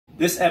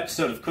This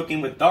episode of Cooking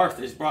with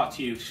Darth is brought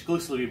to you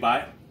exclusively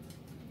by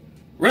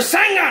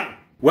Rasengan!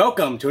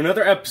 Welcome to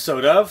another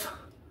episode of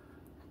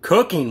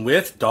Cooking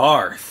with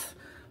Darth.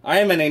 I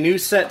am in a new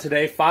set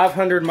today,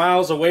 500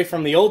 miles away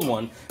from the old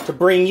one, to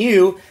bring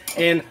you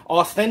an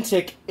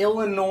authentic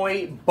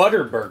Illinois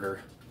butter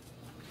burger.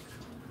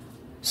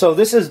 So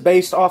this is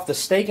based off the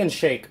Steak and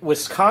Shake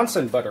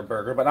Wisconsin butter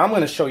burger, but I'm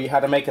going to show you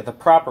how to make it the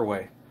proper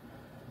way.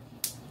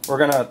 We're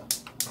going to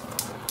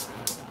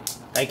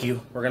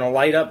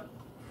light up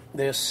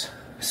this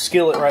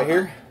skillet right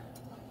here.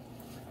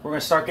 We're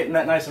going to start getting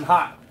that nice and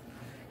hot.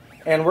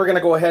 And we're going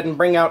to go ahead and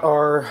bring out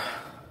our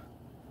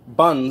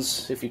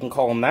buns, if you can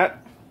call them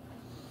that.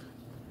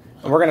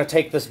 And we're going to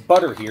take this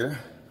butter here,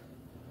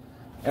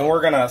 and we're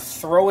going to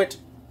throw it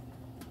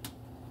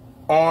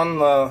on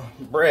the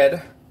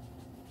bread.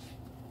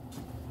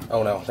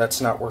 Oh no,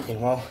 that's not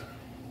working well.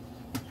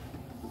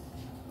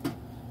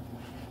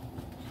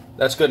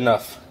 That's good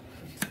enough.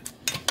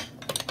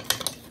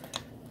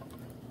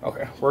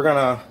 Okay, we're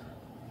gonna...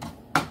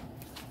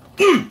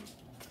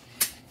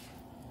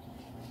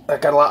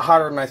 That got a lot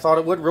hotter than I thought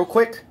it would, real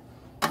quick.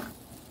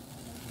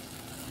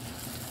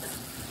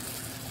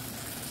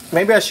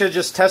 Maybe I should have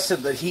just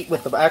tested the heat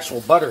with the actual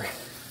butter.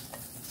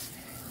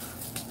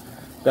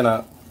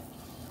 Gonna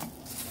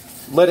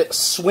let it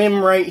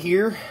swim right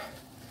here.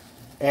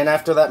 And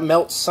after that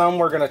melts some,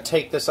 we're gonna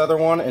take this other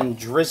one and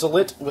drizzle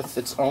it with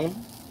its own.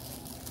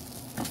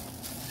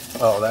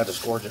 Oh, that is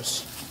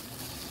gorgeous.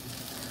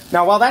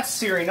 Now, while that's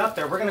searing up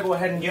there, we're going to go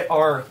ahead and get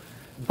our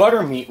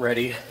butter meat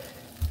ready.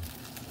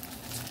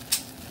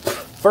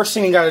 First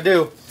thing you got to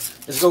do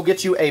is go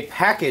get you a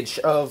package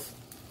of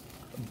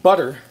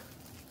butter.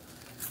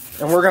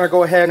 And we're going to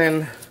go ahead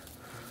and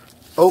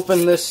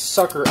open this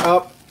sucker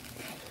up.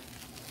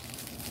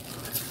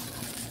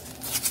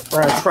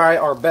 We're going to try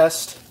our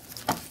best.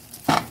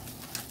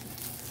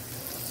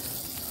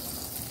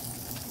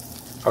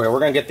 Okay, we're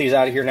going to get these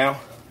out of here now.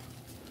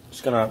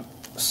 Just going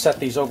to set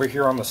these over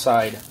here on the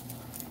side.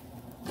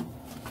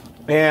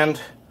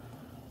 And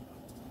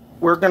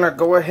we're going to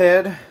go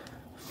ahead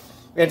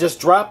and just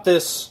drop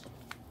this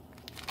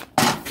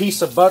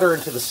piece of butter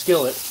into the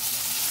skillet.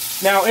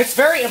 Now, it's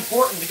very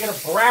important to get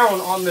a brown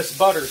on this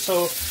butter,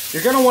 so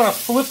you're going to want to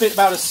flip it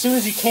about as soon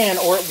as you can,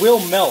 or it will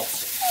melt.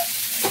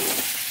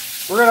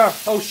 We're going to...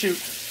 Oh,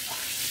 shoot.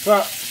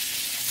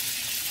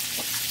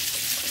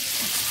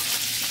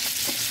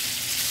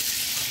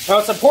 Now,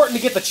 it's important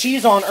to get the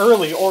cheese on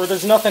early, or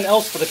there's nothing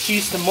else for the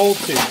cheese to mold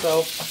to,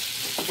 so...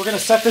 We're going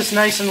to set this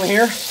nice in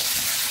here,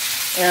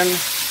 and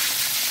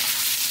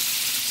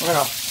we're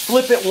going to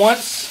flip it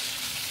once.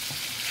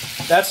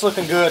 That's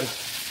looking good.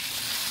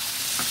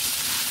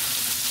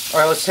 All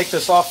right, let's take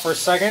this off for a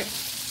second.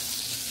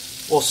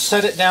 We'll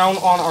set it down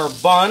on our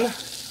bun.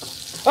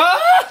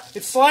 Ah!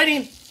 It's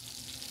sliding.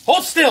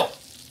 Hold still.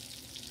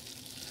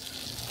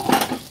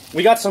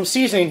 We got some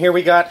seasoning here.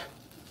 We got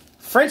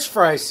French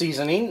fry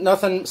seasoning.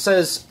 Nothing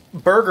says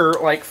burger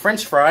like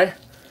French fry.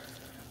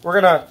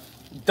 We're going to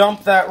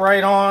dump that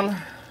right on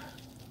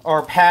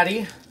our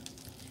patty.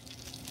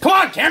 Come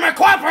on, camera,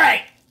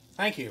 cooperate!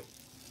 Thank you.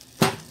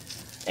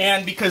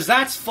 And because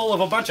that's full of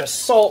a bunch of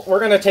salt, we're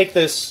going to take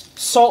this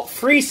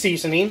salt-free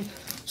seasoning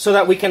so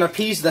that we can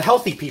appease the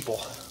healthy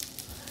people.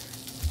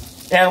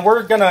 And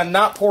we're going to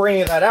not pour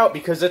any of that out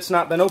because it's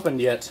not been opened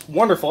yet.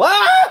 Wonderful.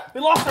 Ah!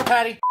 We lost our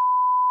patty.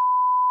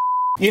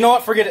 You know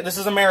what? Forget it. This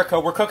is America.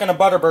 We're cooking a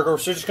butter burger,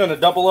 so we're just going to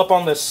double up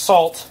on this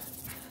salt.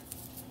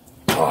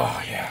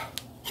 Oh, yeah.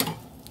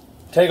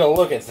 Take a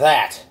look at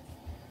that.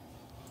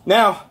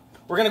 Now,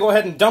 we're going to go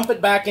ahead and dump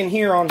it back in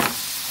here on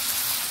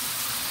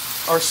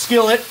our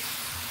skillet.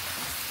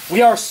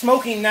 We are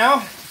smoking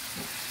now.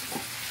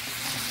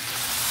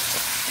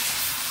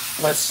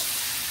 Let's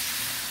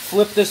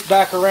flip this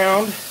back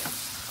around.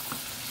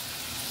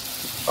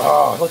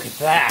 Oh, look at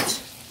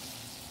that.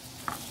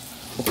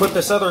 We'll put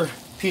this other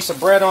piece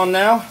of bread on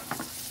now.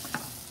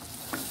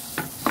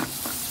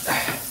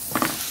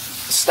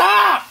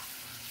 Stop!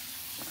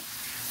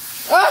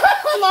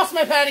 I lost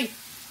my patty.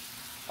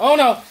 Oh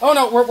no,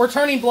 we're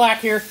turning black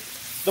here.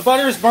 The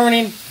butter is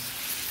burning.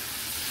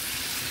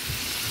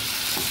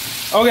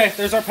 Okay,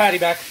 there's our patty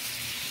back.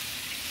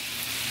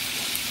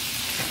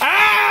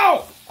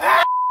 Ow!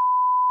 Ow!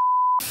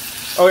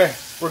 Okay,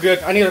 we're good.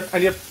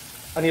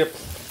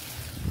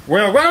 We're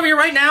gonna run over here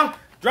right now.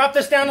 Drop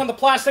this down on the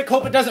plastic.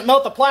 Hope it doesn't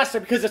melt the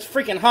plastic because it's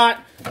freaking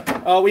hot.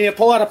 We need to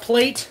pull out a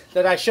plate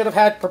that I should have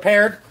had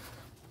prepared.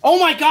 Oh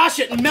my gosh,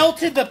 it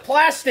melted the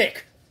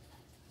plastic.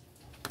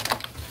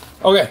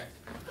 Okay,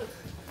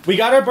 we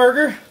got our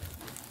burger.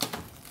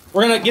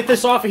 We're going to get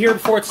this off of here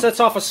before it sets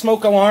off a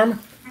smoke alarm.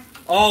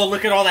 Oh,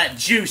 look at all that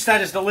juice.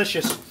 That is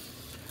delicious.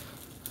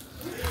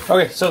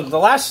 Okay, so the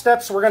last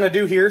steps we're going to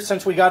do here,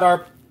 since we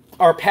got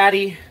our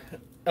patty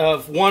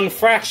of one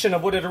fraction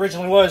of what it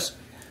originally was,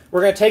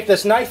 we're going to take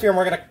this knife here and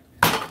we're going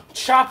to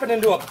chop it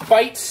into a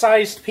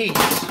bite-sized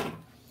piece.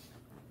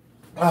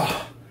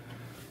 Oh.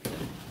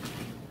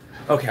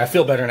 Okay, I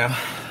feel better now.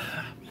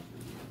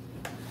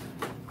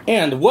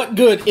 And what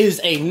good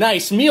is a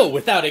nice meal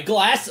without a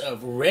glass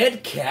of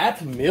Red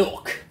Cap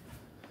milk?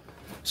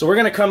 So we're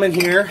going to come in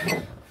here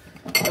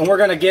and we're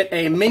going to get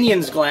a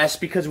Minions glass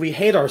because we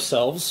hate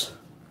ourselves.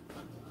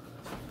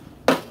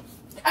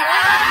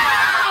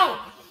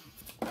 Ow!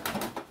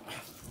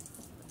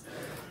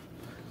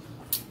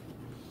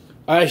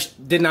 I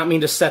did not mean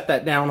to set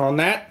that down on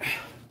that.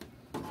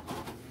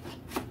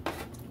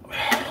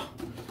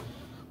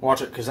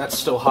 Watch it because that's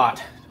still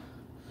hot.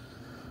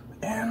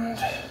 And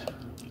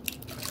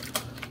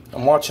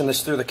I'm watching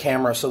this through the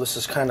camera, so this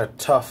is kind of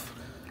tough.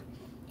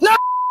 No!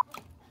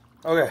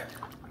 Okay.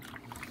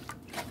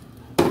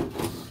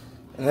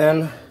 And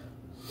then,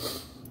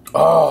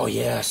 oh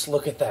yes,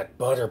 look at that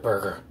butter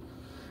burger.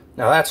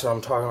 Now that's what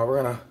I'm talking about.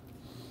 We're gonna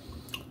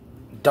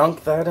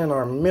dunk that in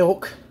our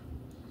milk,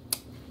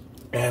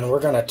 and we're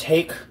gonna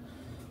take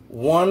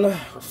one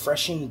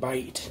refreshing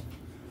bite.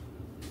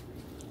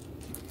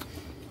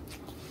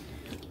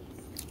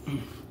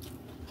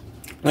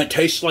 It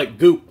tastes like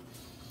goop.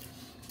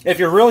 If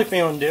you're really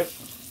feeling dip,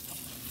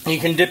 you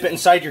can dip it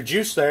inside your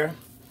juice there.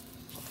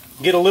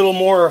 Get a little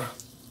more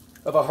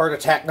of a heart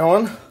attack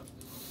going.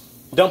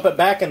 Dump it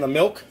back in the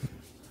milk.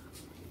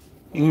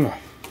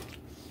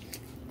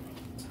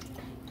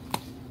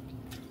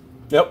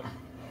 Yep.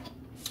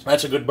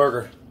 That's a good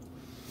burger.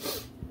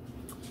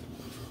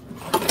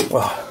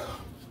 Well,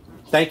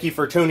 thank you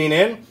for tuning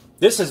in.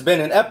 This has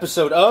been an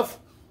episode of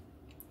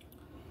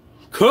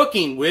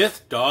Cooking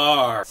with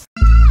Darth.